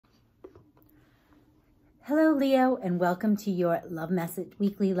Hello, Leo, and welcome to your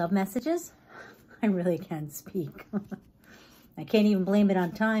weekly love messages. I really can't speak. I can't even blame it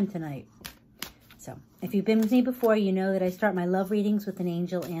on time tonight. So, if you've been with me before, you know that I start my love readings with an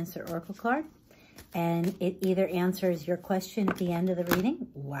angel answer oracle card. And it either answers your question at the end of the reading,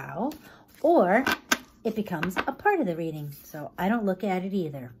 wow, or it becomes a part of the reading. So, I don't look at it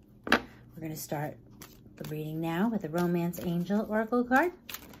either. We're going to start the reading now with a romance angel oracle card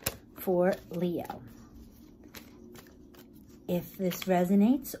for Leo. If this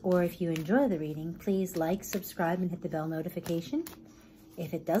resonates or if you enjoy the reading, please like, subscribe, and hit the bell notification.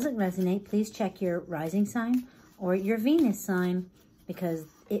 If it doesn't resonate, please check your rising sign or your Venus sign because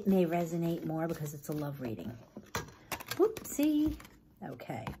it may resonate more because it's a love reading. Whoopsie.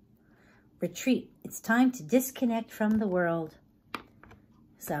 Okay. Retreat. It's time to disconnect from the world.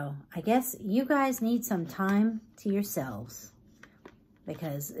 So I guess you guys need some time to yourselves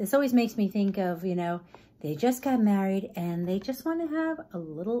because this always makes me think of, you know, they just got married and they just want to have a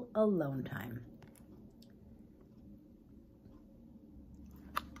little alone time.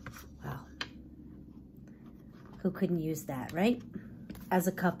 Wow. Who couldn't use that, right? As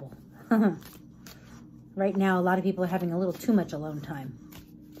a couple. Right now, a lot of people are having a little too much alone time.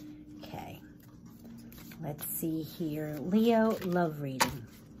 Okay. Let's see here. Leo, love reading.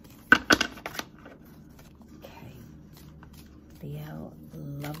 Okay. Leo,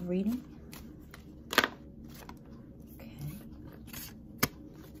 love reading.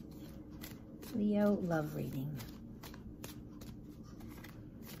 Leo, love reading.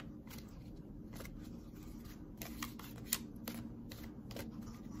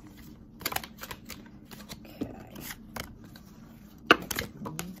 Okay.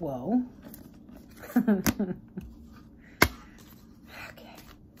 Whoa. Okay.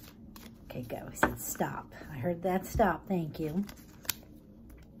 Okay, go. I said stop. I heard that stop. Thank you.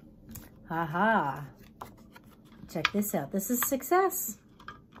 Aha. Check this out. This is success.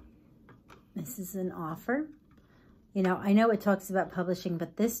 This is an offer. You know, I know it talks about publishing,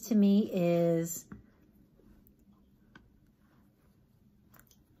 but this to me is,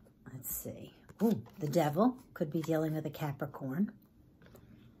 let's see. Ooh, the devil could be dealing with a Capricorn.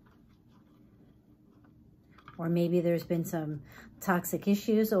 Or maybe there's been some toxic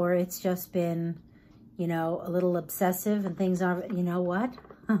issues, or it's just been, you know, a little obsessive and things are, you know what?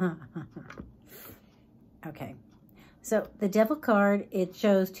 Okay. So the devil card, it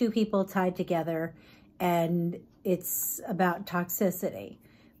shows two people tied together and it's about toxicity.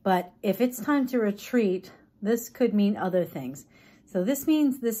 But if it's time to retreat, this could mean other things. So this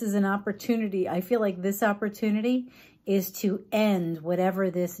means this is an opportunity. I feel like this opportunity is to end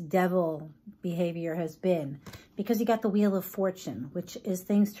whatever this devil behavior has been. Because you got the Wheel of Fortune, which is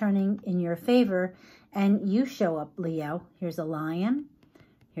things turning in your favor. And you show up, Leo. Here's a lion.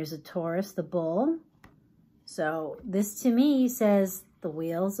 Here's a Taurus, the bull. So this to me says the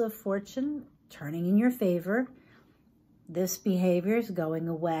wheels of fortune turning in your favor. This behavior is going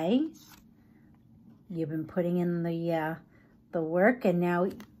away. You've been putting in the work and now,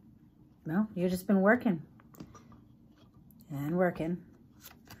 well, you've just been working and working.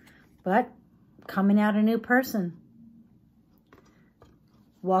 But coming out a new person.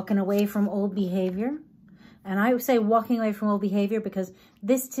 Walking away from old behavior. And I would say walking away from old behavior because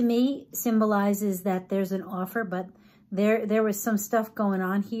this to me symbolizes that there's an offer, but there was some stuff going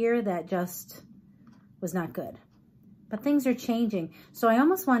on here that just was not good. But things are changing. So I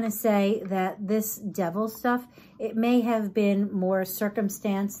almost want to say that this devil stuff, it may have been more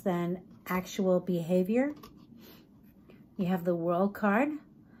circumstance than actual behavior. You have the World card.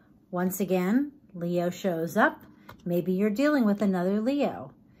 Once again, Leo shows up. Maybe you're dealing with another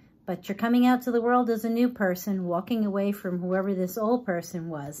Leo. But you're coming out to the world as a new person, walking away from whoever this old person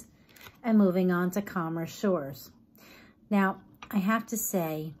was, and moving on to calmer shores. Now, I have to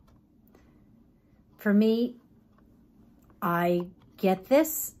say, for me, I get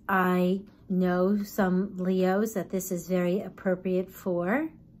this. I know some Leos that this is very appropriate for,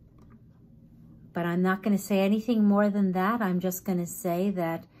 but I'm not going to say anything more than that. I'm just going to say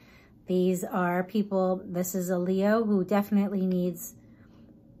that these are people, this is a Leo who definitely needs...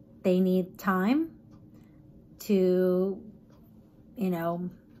 They need time to, you know,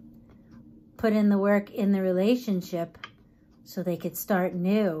 put in the work in the relationship so they could start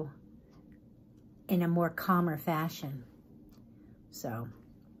new in a more calmer fashion. So,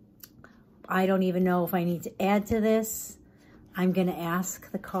 I don't even know if I need to add to this. I'm going to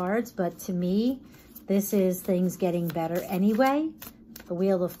ask the cards, but to me, this is things getting better anyway. The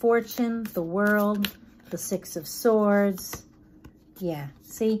Wheel of Fortune, the World, the Six of Swords. Yeah,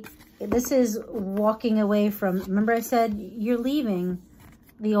 see, this is walking away from, remember I said you're leaving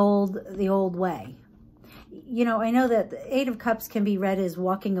the old way. you know, I know that the Eight of Cups can be read as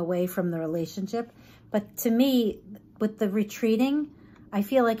walking away from the relationship, but to me, with the retreating, I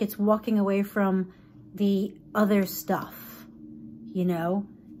feel like it's walking away from the other stuff, you know,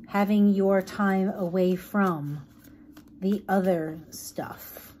 having your time away from the other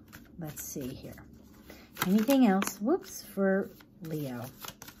stuff. Let's see here. Anything else? Whoops, for Leo.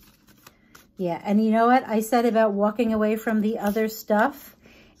 Yeah, and you know what I said about walking away from the other stuff?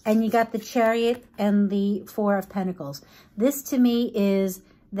 And you got the Chariot and the Four of Pentacles. This to me is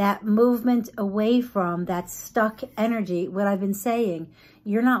that movement away from that stuck energy. What I've been saying,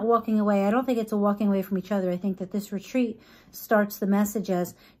 you're not walking away. I don't think it's a walking away from each other. I think that this retreat starts the message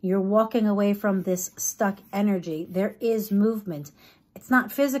as you're walking away from this stuck energy. There is movement. It's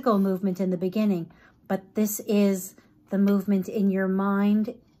not physical movement in the beginning, but this is the movement in your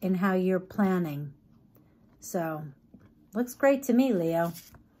mind and how you're planning. So, looks great to me, Leo.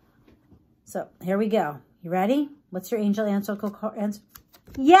 So, here we go. You ready? What's your angel answer?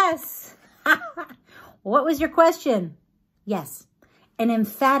 Yes! What was your question? Yes. An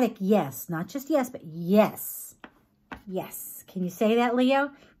emphatic yes. Not just yes, but yes. Yes. Can you say that,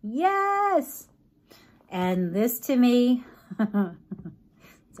 Leo? Yes! And this to me...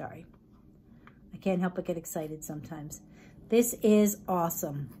 Sorry. I can't help but get excited sometimes. This is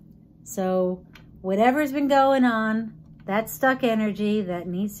awesome. So, whatever's been going on, that stuck energy that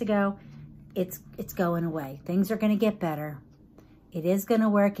needs to go... It's going away. Things are going to get better. It is going to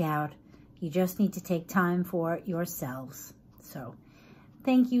work out. You just need to take time for yourselves. So,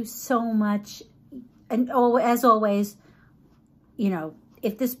 thank you so much. And as always, you know,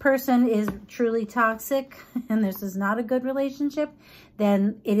 if this person is truly toxic and this is not a good relationship,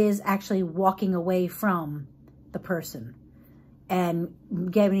 then it is actually walking away from the person and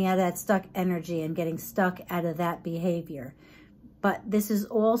getting out of that stuck energy and getting stuck out of that behavior. But this is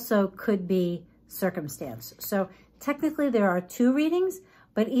also could be circumstance. So technically there are two readings,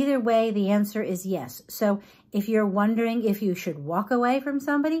 but either way, the answer is yes. So if you're wondering if you should walk away from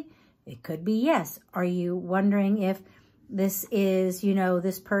somebody, it could be yes. Are you wondering if this is, you know,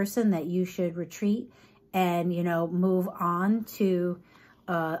 this person that you should retreat and, you know, move on to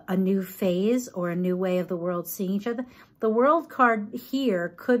a new phase or a new way of the world seeing each other? The World card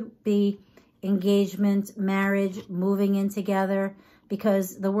here could be engagement, marriage, moving in together,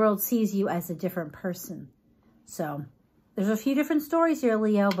 because the world sees you as a different person. So there's a few different stories here,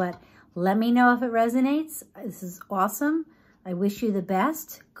 Leo, but let me know if it resonates. This is awesome. I wish you the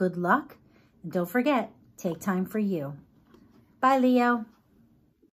best. Good luck. And don't forget, take time for you. Bye, Leo.